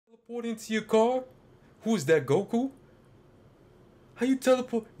teleport into your car? Who is that, Goku? How you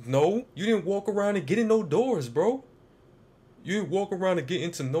teleport? No, you didn't walk around and get in no doors, bro. You didn't walk around and get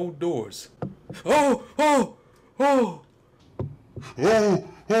into no doors. Oh, oh, oh.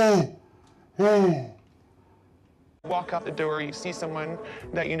 Walk out the door, you see someone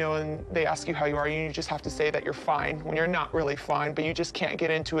that you know, and they ask you how you are, and you just have to say that you're fine when you're not really fine, but you just can't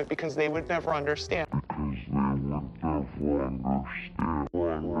get into it because they would never understand.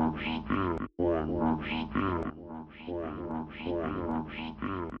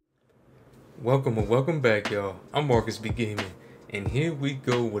 Welcome and welcome back, y'all. I'm Marcusbgaming, and here we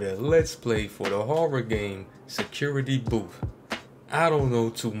go with a let's play for the horror game Security Booth. I don't know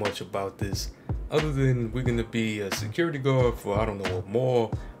too much about this, other than we're gonna be a security guard for, I don't know, a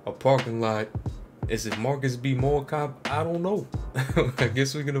mall, a parking lot. Is it Marcus B. Mall Cop? I don't know. I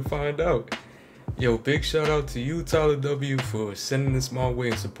guess we're gonna find out. Yo, big shout out to you, Tyler W, for sending this my way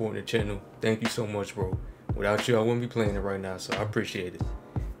and supporting the channel. Thank you so much, bro. Without you, I wouldn't be playing it right now, so I appreciate it.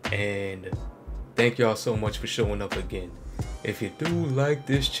 And thank y'all so much for showing up again. If you do like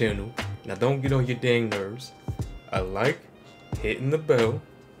this channel, now don't get on your dang nerves, a like, hitting the bell,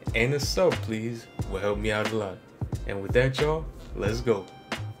 and a sub please will help me out a lot. And with that, y'all, let's go.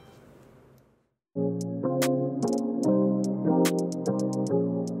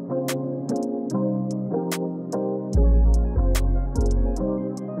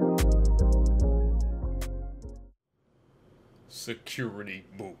 Security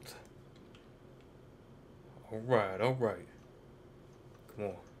booth. Alright. Come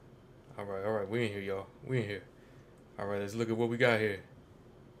on. Alright, we in here, y'all. We in here. Alright, let's look at what we got here.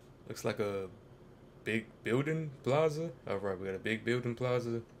 Looks like a big building plaza. Alright, we got a big building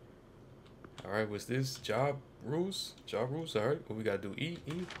plaza. Alright, what's this? Job rules? Alright, what we gotta do? E.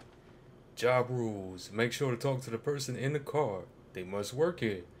 Job rules. Make sure to talk to the person in the car. They must work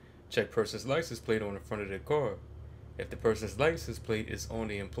here. Check person's license plate on the front of their car. If the person's license plate is on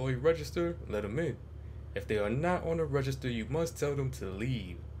the employee register, let them in. If they are not on the register, you must tell them to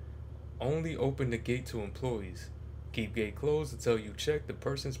leave. Only open the gate to employees. Keep gate closed until you check the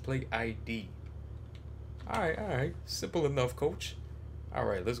person's plate ID. Alright. Simple enough, coach.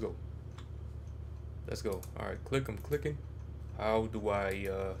 Alright, let's go. Alright, I'm clicking. How do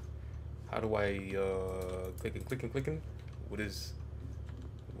I clicking? What is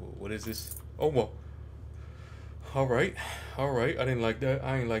this? Oh, well. Alright. I didn't like that.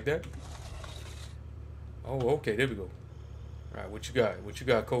 I ain't like that. Oh, okay, there we go. Alright, what you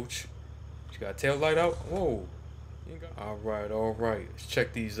got, coach? You got a tail light out? Whoa. Alright. Let's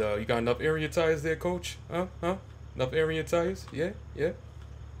check these. You got enough area tires there, coach? Huh? Enough area tires? Yeah.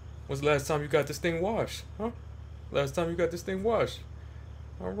 When's the last time you got this thing washed? Huh? Alright,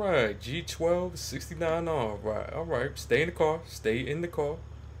 G12 69R. Alright. Stay in the car.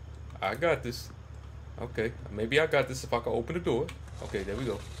 I got this. Okay, maybe I got this if I can open the door. Okay, there we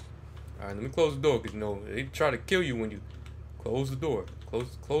go. Alright, let me close the door, because, you know, they try to kill you when you close the door.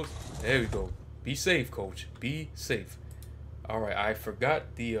 Close. There we go. Be safe, coach. Be safe. Alright, I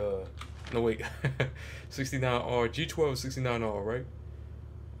forgot the, no, wait. 69R, G12 69R, right?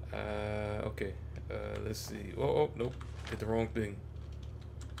 Okay. Let's see. Oh, nope. Did the wrong thing.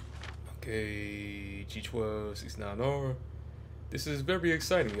 Okay, G12 69R. This is very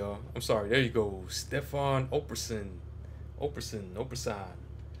exciting, y'all. I'm sorry. There you go. Stefan Operson.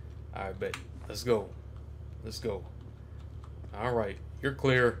 Alright, bet. Let's go. Alright. You're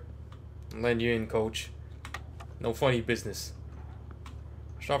clear. I'm letting you in, coach. No funny business.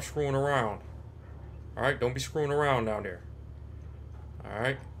 Stop screwing around. Alright, don't be screwing around down there.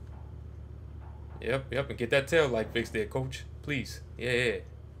 Alright. Yep. And get that tail light fixed there, coach. Please. Yeah.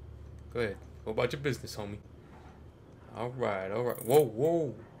 Go ahead. Go about your business, homie. Alright.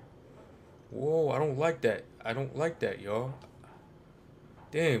 Whoa. I don't like that, y'all.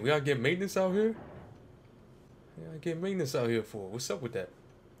 Damn, we gotta get maintenance out here? For? What's up with that?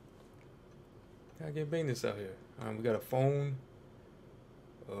 Gotta get maintenance out here. We got a phone.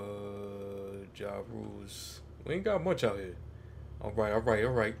 Job rules. We ain't got much out here.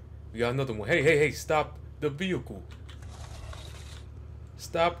 Alright. We got another one. Hey, stop the vehicle.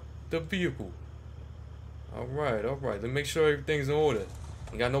 Alright. Let's make sure everything's in order.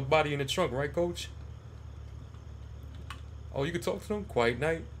 You got nobody in the trunk, right, coach? Oh, you can talk to them? Quiet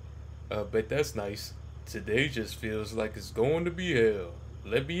night? Bet that's nice. Today just feels like it's going to be hell.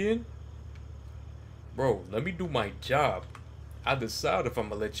 Let me in? Bro, let me do my job. I decide if I'm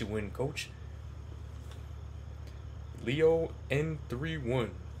gonna let you in, coach. Leo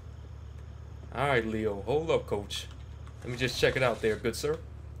N31. Alright, Leo. Hold up, coach. Let me just check it out there, good sir.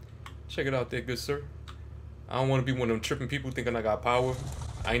 I don't want to be one of them tripping people thinking I got power.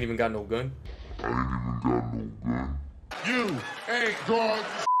 I ain't even got no gun. You ain't going.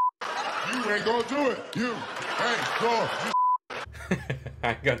 You ain't gonna do it. You ain't going. I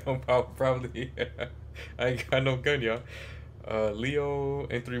ain't got no power, probably. I ain't got no gun, y'all. Leo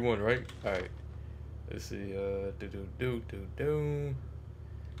N31, right? Alright. Let's see. Alright,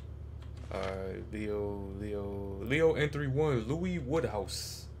 Leo N31, Louis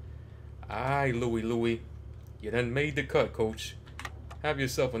Woodhouse. Alright, Louis. You done made the cut, coach. Have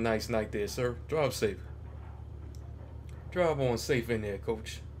yourself a nice night there, sir. Drive safe. Drive on safe in there,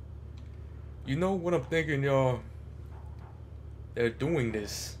 coach. You know what I'm thinking, y'all? They're doing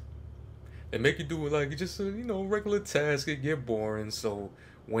this. They make you do it like just a, regular task. It get boring. So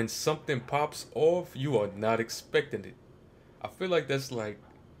when something pops off, you are not expecting it. I feel like that's like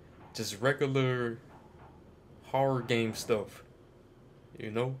just regular horror game stuff.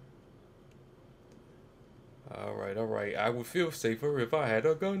 You know? Alright. I would feel safer if I had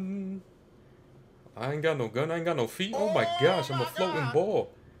a gun. I ain't got no gun. I ain't got no feet. Oh my gosh, I'm a floating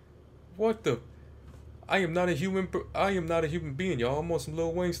ball. What the? I am not a human being, y'all. I'm on some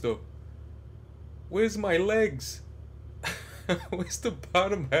Lil Wayne stuff. Where's my legs? Where's the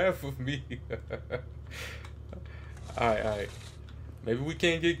bottom half of me? Alright. Maybe we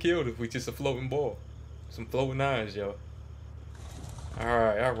can't get killed if we just a floating ball. Some floating eyes, y'all.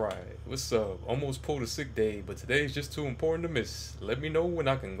 Alright. What's up? Almost pulled a sick day, but today's just too important to miss. Let me know when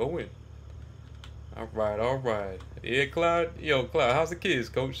I can go in. Alright. Yeah, Clyde. Yo, Clyde, how's the kids,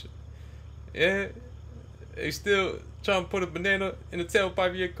 coach? Yeah? They still trying to put a banana in the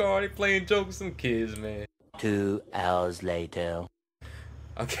tailpipe of your car? They playing jokes with some kids, man. 2 hours later.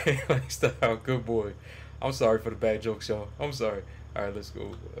 Okay, let's start out. Good boy. I'm sorry for the bad jokes, y'all. I'm sorry. Alright, let's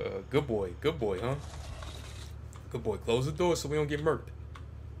go. Good boy, huh? Good boy. Close the door so we don't get murked.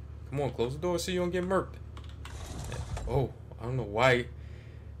 Come on, close the door so you don't get murked. Oh, I don't know why.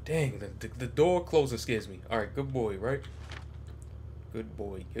 Dang, the door closing scares me. Alright, good boy, right? Good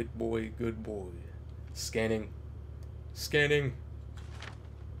boy. Scanning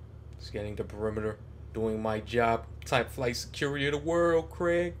the perimeter. Doing my job. Type flight security of the world,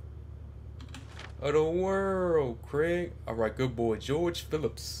 Craig. Alright, good boy. George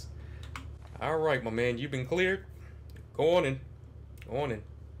Phillips. Alright, my man. You've been cleared. Go on in. Don't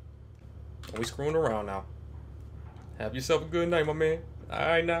be screwing around now. Have yourself a good night, my man.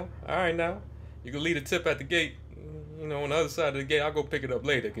 Alright now. You can leave a tip at the gate. On the other side of the gate. I'll go pick it up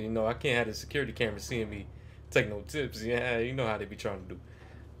later. Because, I can't have the security camera seeing me take no tips. Yeah, you know how they be trying to do.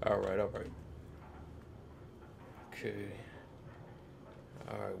 Alright. Okay.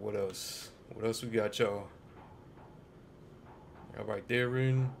 Alright, what else? What else we got, y'all? Alright,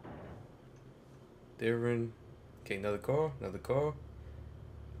 Darren. Okay, another car.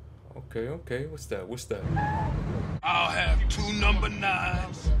 Okay. What's that? I'll have 2 number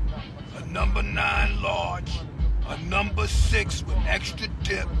 9s, a number 9 large, a number 6 with extra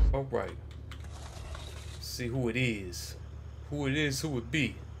dip. Alright. See who it is. Who it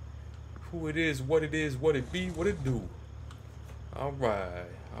be. Who it is, what it be, what it do. Alright.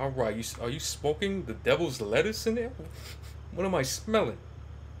 Are you smoking the devil's lettuce in there? What am I smelling?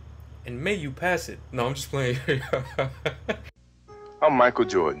 And may you pass it. No, I'm just playing. I'm Michael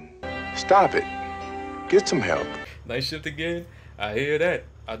Jordan. Stop it. Get some help. Night shift again? I hear that.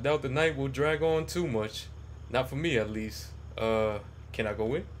 I doubt the night will drag on too much. Not for me, at least. Can I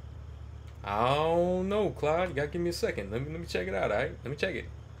go in? I don't know, Clyde. You gotta give me a second. Let me check it out, alright? Let me check it.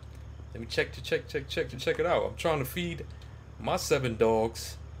 Let me check it out. I'm trying to feed my 7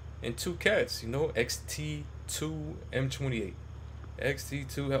 dogs and 2 cats, XT2 M28.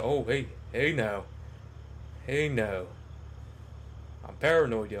 XT2, oh, hey now. I'm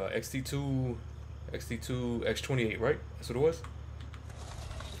paranoid, y'all. XT2 X28, right? That's what it was?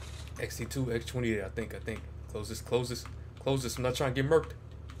 XT2 X28, I think. Close this. I'm not trying to get murked.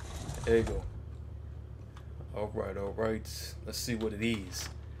 There you go. Alright. Let's see what it is.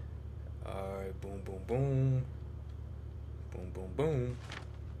 Alright, boom.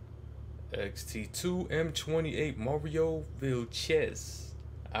 XT2 M28 Mario Vilches.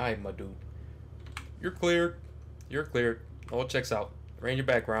 Alright, my dude. You're cleared. All checks out. Ran your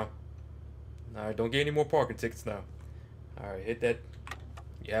background. Alright, don't get any more parking tickets now. Alright, hit that.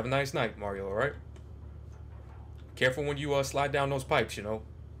 You have a nice night, Mario, alright? Careful when you slide down those pipes,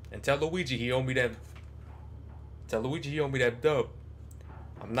 And tell Luigi he owed me that. Dub.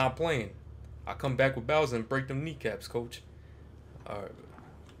 I'm not playing. I come back with Bowser and break them kneecaps, coach. Alright.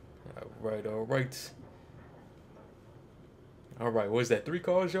 Alright, what is that? 3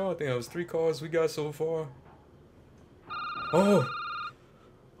 cars, y'all? I think that was 3 cars we got so far.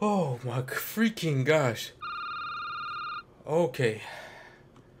 Oh my freaking gosh. Okay.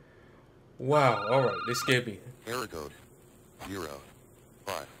 Wow, alright, they scared me. Error code 0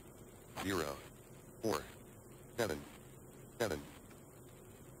 5 0 4 7 7.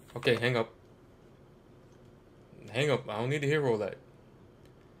 Okay, hang up. Hang up. I don't need to hear all that.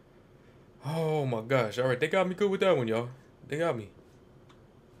 Oh my gosh. Alright, they got me good with that one, y'all. They got me.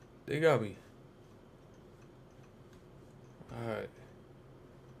 They got me. Alright.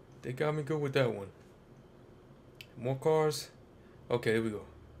 They got me good with that one. More cars. Okay, here we go.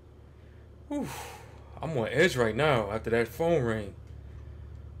 Whew. I'm on edge right now after that phone ring.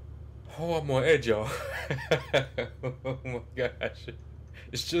 Oh, I'm on edge, y'all. Oh my gosh.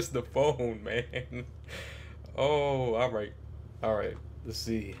 It's just the phone, man. Oh, alright. Alright. Let's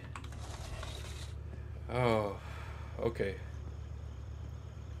see. Oh, okay.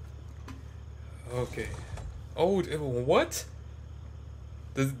 Okay. Oh, what?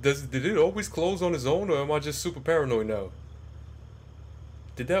 Did it always close on its own, or am I just super paranoid now?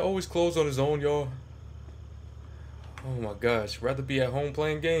 Did that always close on its own, y'all? Oh my gosh, rather be at home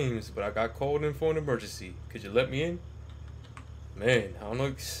playing games, but I got called in for an emergency. Could you let me in? Man, I don't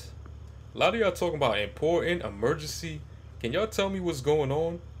know. A lot of y'all talking about important emergency. Can y'all tell me what's going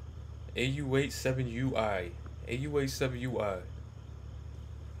on? AU87UI. AU87UI.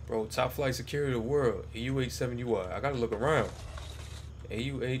 Bro, top flight security of the world. AU87UI. I gotta look around.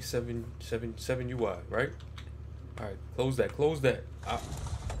 AU87UI, right? Alright, close that, close that.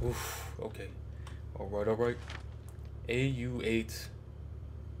 Oof, okay. Alright.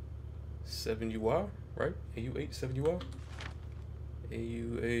 AU87UI, right? AU87UI?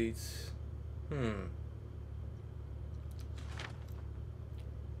 AU8.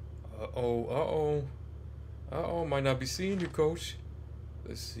 Uh-oh, might not be seeing you, coach.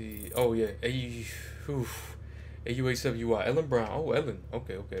 Let's see. Oh, yeah. AU87UI. Ellen Brown. Oh, Ellen.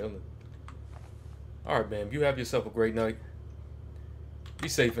 Okay, Ellen. Alright, man. You have yourself a great night. Be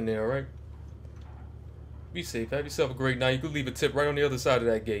safe in there, alright? Be safe. Have yourself a great night. You can leave a tip right on the other side of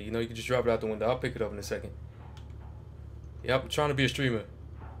that gate. You know, you can just drop it out the window. I'll pick it up in a second. Yep, I'm trying to be a streamer.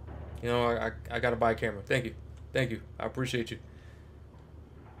 You know, I gotta buy a camera. Thank you. Thank you. I appreciate you.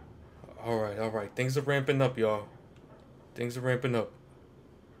 Alright. Things are ramping up, y'all. Things are ramping up.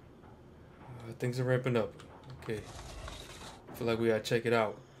 Things are ramping up. Okay. I feel like we gotta check it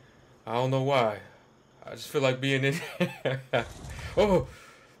out. I don't know why. I just feel like being in. Oh.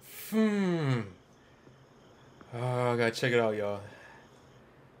 I gotta check it out, y'all.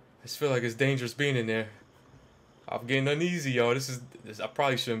 I just feel like it's dangerous being in there. I'm getting uneasy, y'all. This I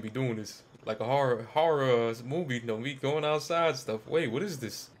probably shouldn't be doing this. Like a horror movie, you know, me going outside stuff. Wait, what is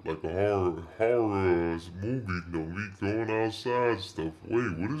this? Like a horror movie, no, me going outside stuff.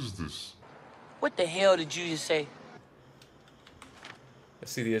 Wait, what is this? What the hell did you just say?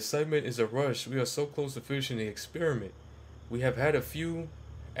 Let's see, the excitement is a rush. We are so close to finishing the experiment. We have had a few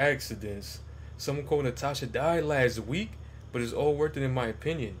accidents. Someone called Natasha died last week, but it's all worth it in my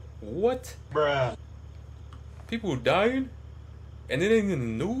opinion. What? Bruh. People dying? And it ain't in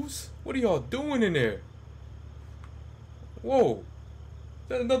the news? What are y'all doing in there? Whoa. Is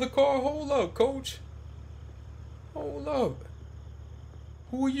that another car? Hold up, coach. Hold up.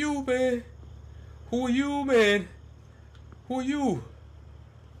 Who are you, man? Who are you, man? Who are you?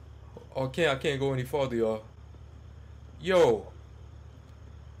 Oh, I can't go any farther, y'all. Yo.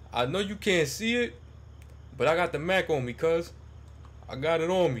 I know you can't see it, but I got the Mac on me, cuz. I got it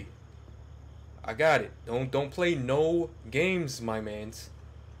on me. I got it. Don't play no games, my mans.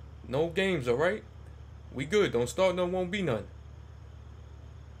 No games, alright? We good. Don't start none, won't be none.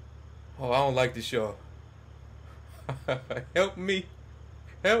 Oh, I don't like this, y'all. Help me.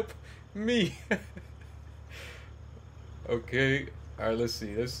 Help me. Okay. Alright, let's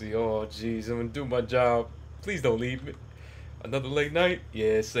see. Oh, jeez. I'm gonna do my job. Please don't leave me. Another late night?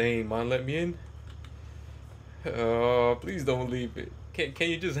 Yeah, same. Mind let me in? Please don't leave it. Can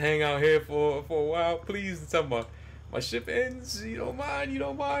you just hang out here for a while, please? Until my ship ends. You don't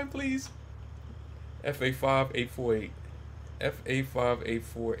mind, please. FA5848.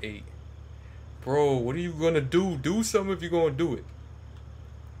 FA5848. Bro, what are you gonna do? Do something if you're gonna do it.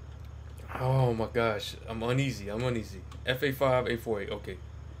 Oh my gosh, I'm uneasy. FA5848. Okay.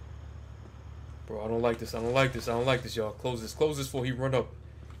 Bro, I don't like this, y'all. Close this before he run up.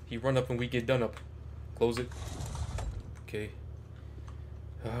 He run up and we get done up. Close it. Okay.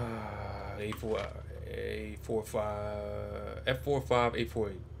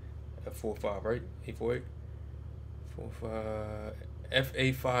 F45848. F45, right? 848. 45.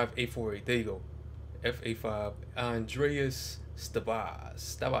 FA5848. There you go. FA5. Andreas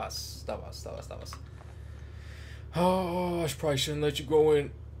Stabas. Oh, I probably shouldn't let you go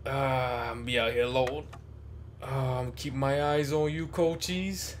in. I'm be out here alone. I'm keeping my eyes on you,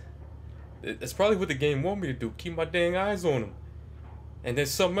 coaches. That's probably what the game want me to do. Keep my dang eyes on him. And then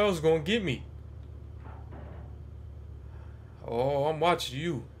something else gonna get me. Oh, I'm watching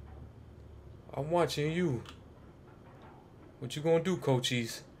you. I'm watching you. What you gonna do,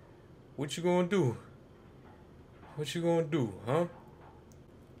 coachies? What you gonna do? What you gonna do, huh?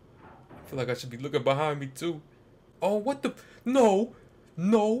 I feel like I should be looking behind me too. Oh, what the? No,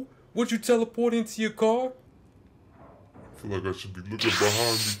 no. Would you teleport into your car? I feel like I should be looking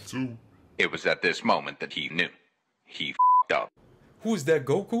behind me too. It was at this moment that he knew. He f***ed up. Who is that,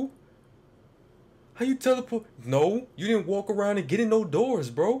 Goku? How you teleport? No, you didn't walk around and get in no doors,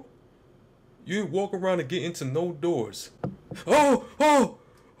 bro. You didn't walk around and get into no doors. Oh, oh,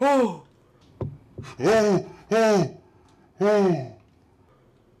 oh. Oh, oh, oh.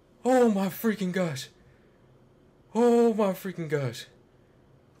 Oh my freaking gosh. Oh my freaking gosh.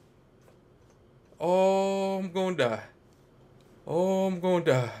 Oh, I'm gonna die. Oh, I'm gonna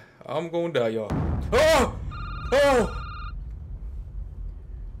die. I'm gonna die, y'all. Oh! Oh!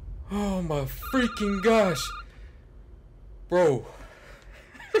 Oh my freaking gosh. Bro.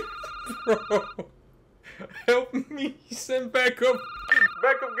 Bro. Help me. Send backup.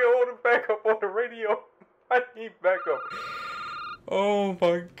 Backup, get hold of backup on the radio. I need backup. Oh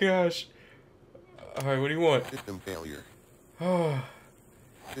my gosh. Alright, what do you want? System failure. Oh.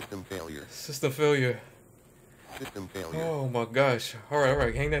 System failure. System failure. System failure. Oh my gosh.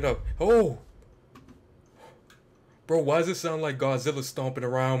 Alright, hang that up. Oh! Bro, why does it sound like Godzilla stomping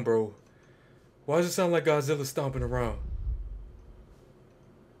around, bro? Why does it sound like Godzilla stomping around?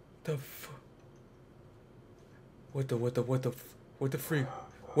 The fuck? What the freak?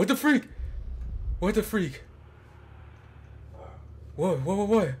 What the freak? What the freak? What?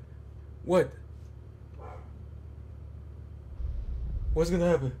 What? What's gonna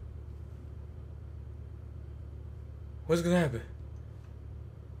happen? What's gonna happen?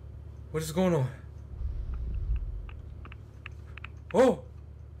 What is going on? Oh!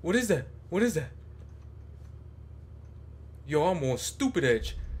 What is that? What is that? Yo, I'm on stupid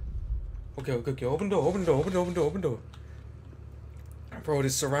edge. Okay. Open door. Bro,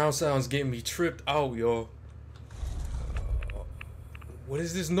 this surround sound's getting me tripped out, yo. What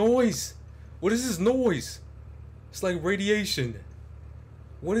is this noise? What is this noise? It's like radiation.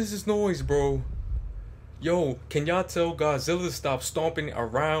 What is this noise, bro? Yo, can y'all tell Godzilla to stop stomping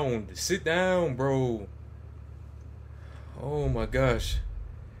around? Sit down, bro. Oh my gosh.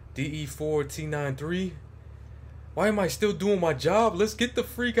 DE4 T93. Why am I still doing my job? Let's get the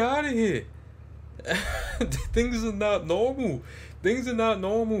freak out of here. Things are not normal. Things are not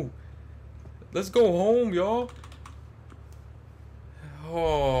normal. Let's go home, y'all.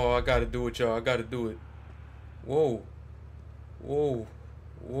 Oh, I gotta do it, y'all. I gotta do it. Whoa. Whoa.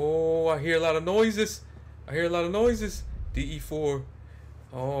 Whoa. I hear a lot of noises. DE4.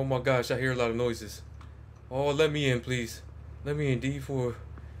 Oh my gosh, I hear a lot of noises. Oh, let me in, please. Let me in, DE4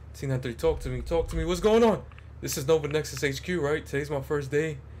 T93. Talk to me. What's going on? This is Nova Nexus HQ, right? Today's my first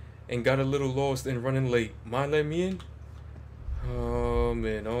day and got a little lost and running late. Mind letting me in? Oh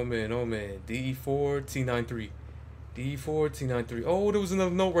man. DE4 T93. DE4 T93. Oh, there was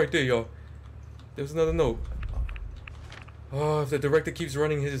another note right there, y'all. There was another note. Oh, if the director keeps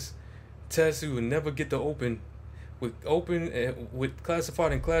running his tests, he will never get to open. With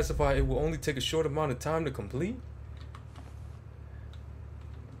classified and classified, it will only take a short amount of time to complete.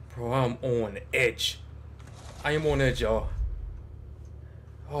 Bro, I'm on edge. I am on edge, y'all.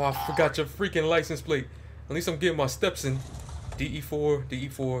 Oh, I forgot your freaking license plate. At least I'm getting my steps in. DE4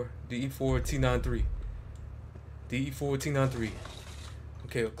 T93. DE4 T93.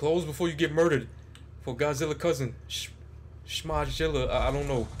 Okay, close before you get murdered. For Godzilla cousin. Schmadzilla, I don't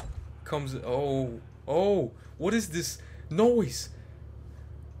know. Comes, oh, what is this noise?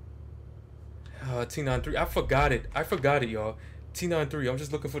 T93, I forgot it, y'all. T93, I'm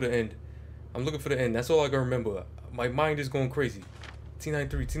just looking for the end. That's all I can remember. My mind is going crazy.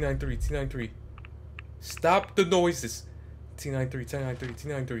 T93. Stop the noises. T93.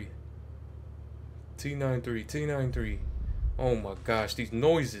 Oh my gosh, these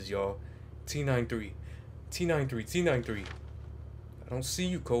noises, y'all. T93. I don't see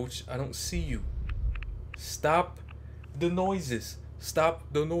you, coach. I don't see you. Stop the noises.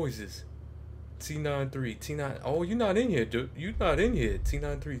 T93. Oh, you're not in here, dude. You're not in here.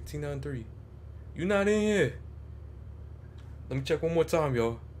 T93. You're not in here. Let me check one more time,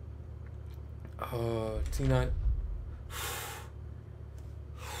 y'all. T9.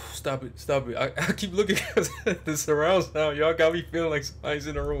 Stop it. I keep looking at the surround sound. Y'all got me feeling like somebody's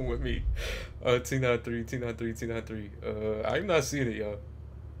in the room with me. T93. I'm not seeing it, y'all.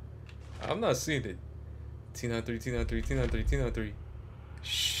 I'm not seeing it. T93.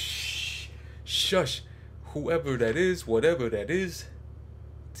 Shh. shush. Whoever that is, whatever that is.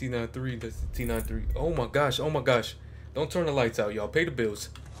 T93, that's the T93. Oh my gosh, oh my gosh. Don't turn the lights out, y'all. Pay the bills.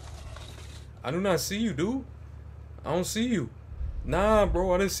 I do not see you, dude. I don't see you. Nah,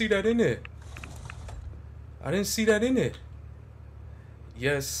 bro, I didn't see that in there. I didn't see that in there.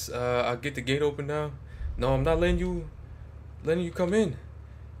 Yes, I'll get the gate open now. No, I'm not letting you come in.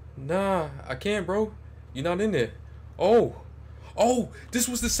 Nah, I can't, bro. You're not in there. Oh, this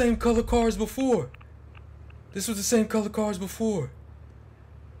was the same color cars before. This was the same color cars before.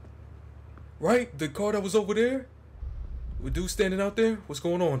 Right? The car that was over there? With dude standing out there? What's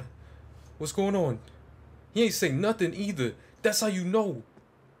going on? What's going on? He ain't say nothing either. That's how you know.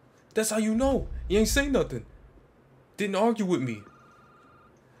 That's how you know. He ain't say nothing. Didn't argue with me.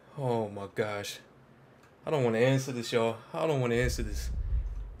 Oh my gosh. I don't want to answer this, y'all. I don't want to answer this.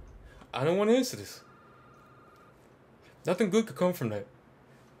 I don't want to answer this. Nothing good could come from that.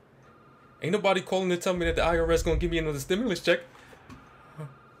 Ain't nobody calling to tell me that the IRS gonna give me another stimulus check.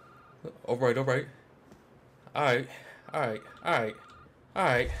 Alright, alright. Alright, alright,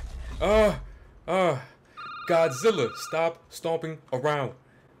 alright, alright. Godzilla, stop stomping around.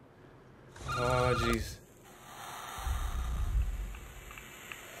 Oh, jeez.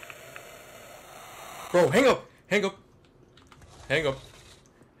 Bro, hang up, hang up, hang up,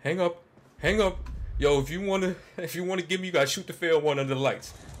 hang up, hang up. Yo, if you wanna give me, you gotta shoot the fair one under the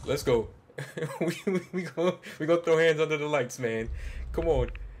lights. Let's go. we gonna throw hands under the lights, man. Come on,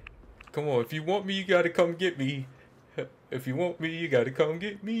 come on. If you want me, you gotta come get me. If you want me, you gotta come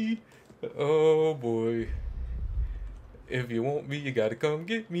get me. Oh boy. If you want me, you gotta come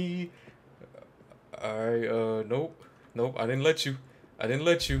get me. Alright, nope. Nope, I didn't let you. I didn't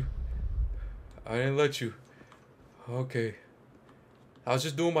let you. I didn't let you. Okay. I was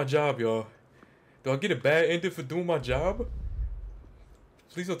just doing my job, y'all. Do I get a bad ending for doing my job?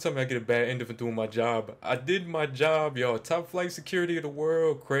 Please don't tell me I get a bad ending for doing my job. I did my job, y'all. Top flight security of the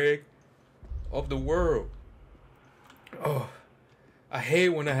world, Craig. Of the world. Oh. I hate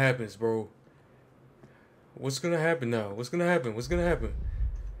when that happens, bro. What's gonna happen now? What's gonna happen? What's gonna happen?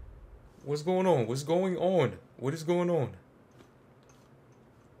 What's going on? What's going on? What is going on?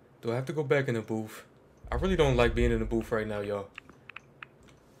 Do I have to go back in the booth? I really don't like being in the booth right now, y'all.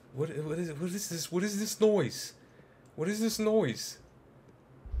 What is this? What is this noise? What is this noise?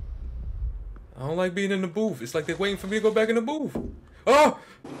 I don't like being in the booth. It's like they're waiting for me to go back in the booth. Oh!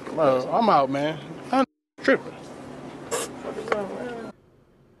 Well, I'm out, man. I'm tripping.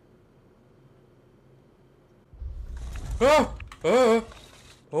 Oh! Oh!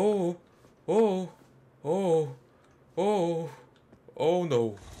 Oh! Oh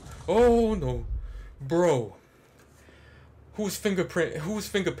no. Oh no. Bro. Who's finger painting? Who's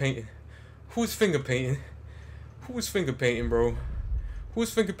finger painting, bro?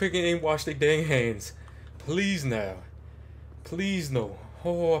 Who's finger painting ain't washed their dang hands? Please now. Please no.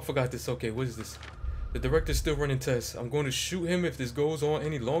 Oh, I forgot this. Okay, what is this? The director's still running tests. I'm going to shoot him if this goes on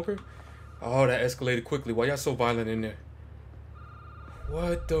any longer. Oh, that escalated quickly. Why y'all so violent in there?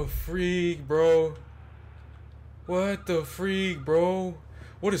 What the freak, bro? What the freak, bro?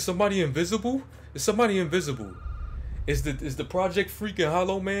 What, is somebody invisible? Is somebody invisible? Is the Project freaking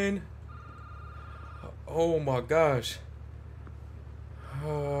Hollow Man? Oh my gosh.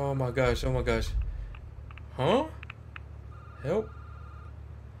 Oh my gosh, oh my gosh. Huh? Help?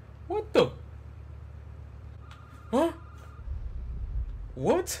 What the? Huh?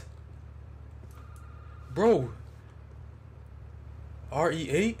 What? Bro.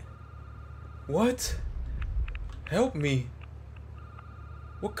 RE8? What? Help me.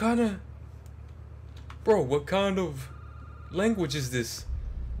 What kind of... Bro, what kind of language is this?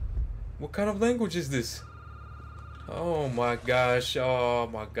 What kind of language is this? Oh my gosh, oh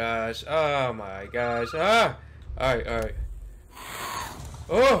my gosh, oh my gosh, ah! Alright, alright.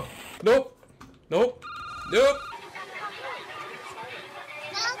 Oh! Nope! Nope! Nope!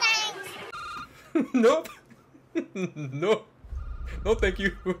 Nope! No! No, thank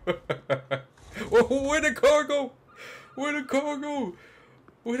you! Oh, where'd the car go? Where'd the car go?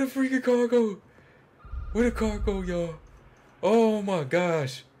 Where'd the freaking car go? Where'd the car go, y'all? Oh my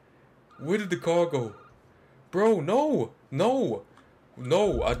gosh. Where did the car go? Bro, no. No.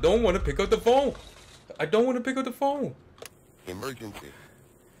 No, I don't want to pick up the phone. I don't want to pick up the phone. Emergency.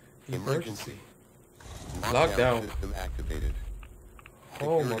 Emergency. Lockdown. System activated.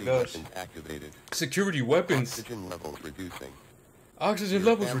 Oh my gosh. Activated. Security weapons. Oxygen levels reducing. Oxygen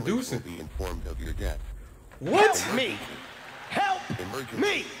Your levels families reducing. will be informed of your death. What? Me! Help Emergency.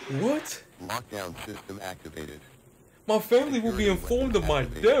 me! What? Lockdown system activated. My family will be informed of my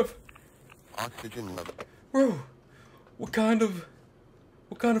death. Oxygen level. Bro, what kind of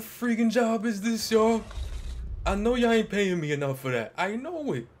What kind of freaking job is this, y'all? I know y'all ain't paying me enough for that. I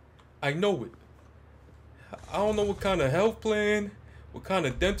know it. I know it. I don't know what kind of health plan, what kind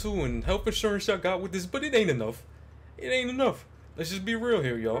of dental and health insurance y'all got with this, but it ain't enough. It ain't enough. Let's just be real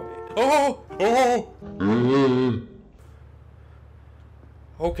here, y'all. Oh! Oh!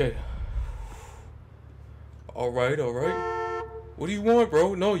 Okay. Alright, alright. What do you want,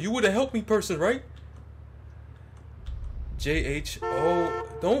 bro? No, you were the help me person, right? JHO.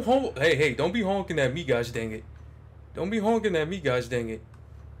 Don't honk. Hey, don't be honking at me, gosh dang it. Don't be honking at me, gosh dang it.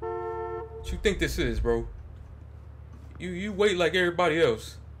 What you think this is, bro? You wait like everybody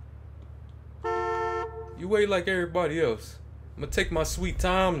else. You wait like everybody else. I'm gonna take my sweet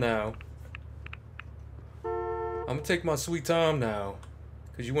time now. I'm gonna take my sweet time now.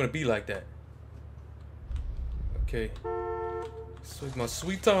 Cause you wanna be like that. Okay. So my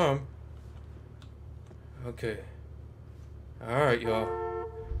sweet time. Okay. Alright, y'all.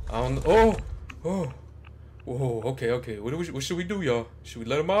 I don't know. Oh. Whoa, okay. What should we do, y'all? Should we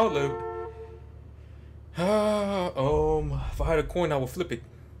let him out? If I had a coin, I would flip it.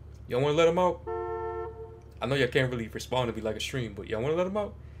 Y'all wanna let him out? I know y'all can't really respond to me like a stream, but y'all wanna let him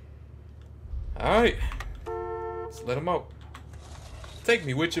out? Alright. Let's let him out. Take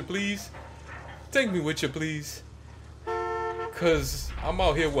me with you, please. Take me with you, please. Cause I'm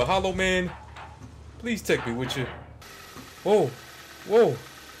out here with Hollow Man. Please take me with you. Whoa. Whoa.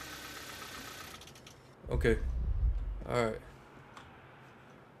 Okay. Alright.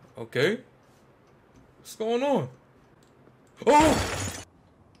 Okay. What's going on? Oh!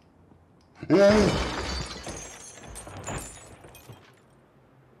 Oh!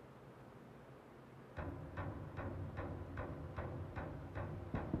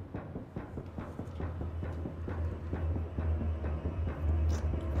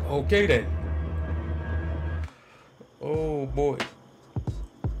 Okay then. Oh boy.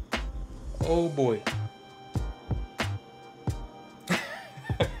 Oh boy.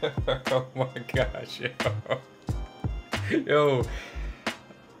 Oh my gosh, yo.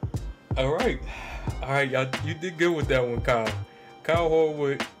 Alright, y'all, you did good with that one, Kyle. Kyle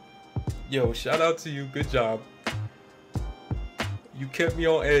Horwood, yo, shout out to you, good job. You kept me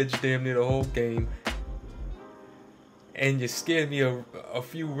on edge damn near the whole game. And you scared me a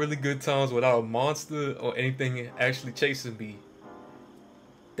few really good times without a monster or anything actually chasing me.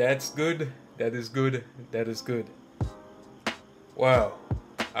 That's good. That is good. That is good. Wow.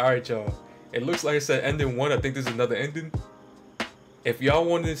 Alright, y'all. It looks like I said ending 1. I think there's another ending. If y'all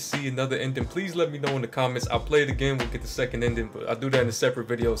want to see another ending, please let me know in the comments. I'll play it again. We'll get the second ending. But I'll do that in a separate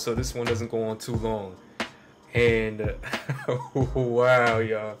video so this one doesn't go on too long. And wow,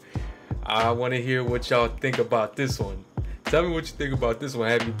 y'all. I want to hear what y'all think about this one. Tell me what you think about this one.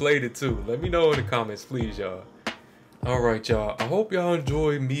 Have you played it too? Let me know in the comments, please, y'all. Alright, y'all. I hope y'all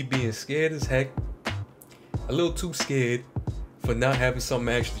enjoy me being scared as heck. A little too scared for not having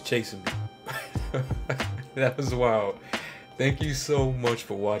something actually chasing me. That was wild. Thank you so much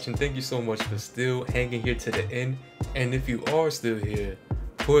for watching. Thank you so much for still hanging here to the end. And if you are still here,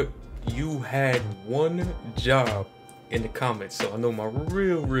 put "you had one job" in the comments so I know my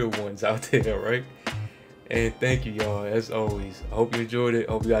real ones out there, right? And thank you, y'all, as always. I hope you enjoyed it.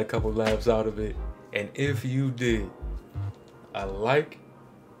 I hope you got a couple laughs out of it. And if you did, a like,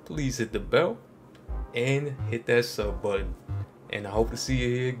 please hit the bell and hit that sub button. And I hope to see you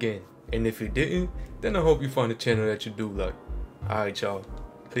here again. And if you didn't, then I hope you find a channel that you do like. Alright, y'all.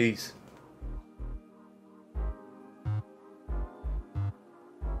 Peace.